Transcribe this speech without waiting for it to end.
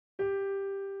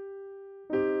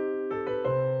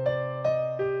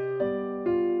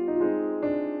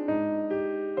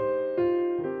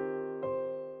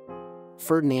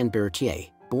Ferdinand Berthier,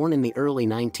 born in the early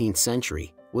 19th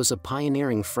century, was a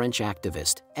pioneering French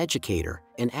activist, educator,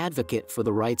 and advocate for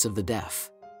the rights of the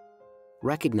deaf.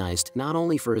 Recognized not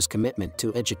only for his commitment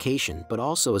to education but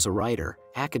also as a writer,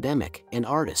 academic, and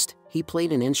artist, he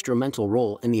played an instrumental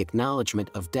role in the acknowledgement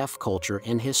of deaf culture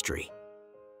and history.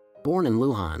 Born in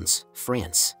Le Mans,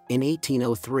 France, in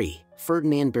 1803,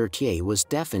 Ferdinand Berthier was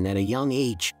deafened at a young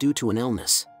age due to an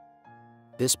illness.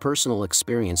 This personal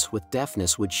experience with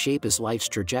deafness would shape his life's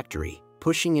trajectory,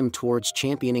 pushing him towards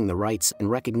championing the rights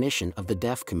and recognition of the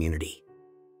deaf community.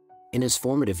 In his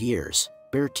formative years,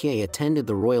 Berthier attended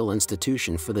the Royal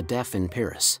Institution for the Deaf in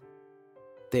Paris.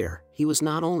 There, he was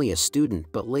not only a student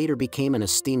but later became an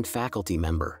esteemed faculty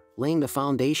member, laying the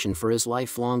foundation for his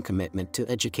lifelong commitment to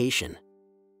education.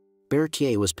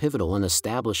 Berthier was pivotal in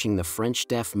establishing the French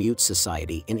Deaf-Mute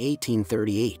Society in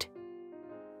 1838.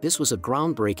 This was a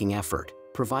groundbreaking effort,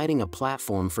 providing a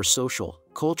platform for social,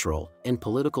 cultural, and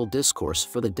political discourse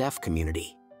for the deaf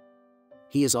community.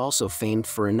 He is also famed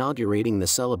for inaugurating the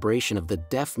celebration of the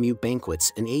Deaf-Mute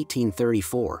Banquets in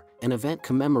 1834, an event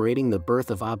commemorating the birth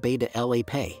of Abbé de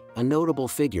l'Épée, a notable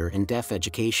figure in deaf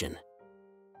education.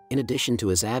 In addition to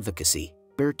his advocacy,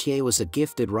 Berthier was a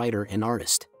gifted writer and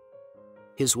artist.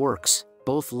 His works,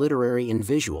 both literary and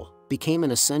visual, became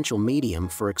an essential medium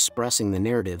for expressing the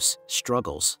narratives,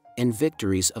 struggles, and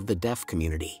victories of the deaf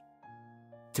community.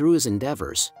 Through his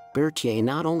endeavors, Berthier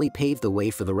not only paved the way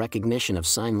for the recognition of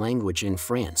sign language in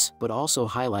France but also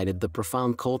highlighted the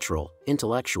profound cultural,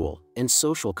 intellectual, and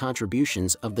social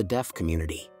contributions of the deaf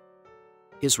community.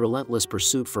 His relentless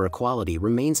pursuit for equality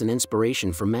remains an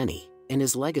inspiration for many, and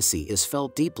his legacy is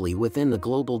felt deeply within the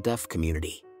global deaf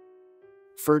community.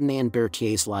 Ferdinand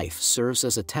Berthier's life serves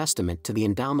as a testament to the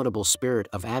indomitable spirit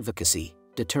of advocacy,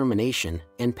 determination,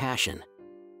 and passion.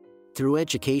 Through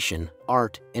education,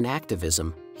 art, and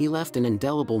activism, he left an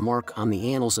indelible mark on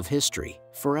the annals of history,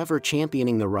 forever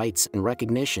championing the rights and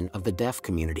recognition of the deaf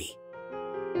community.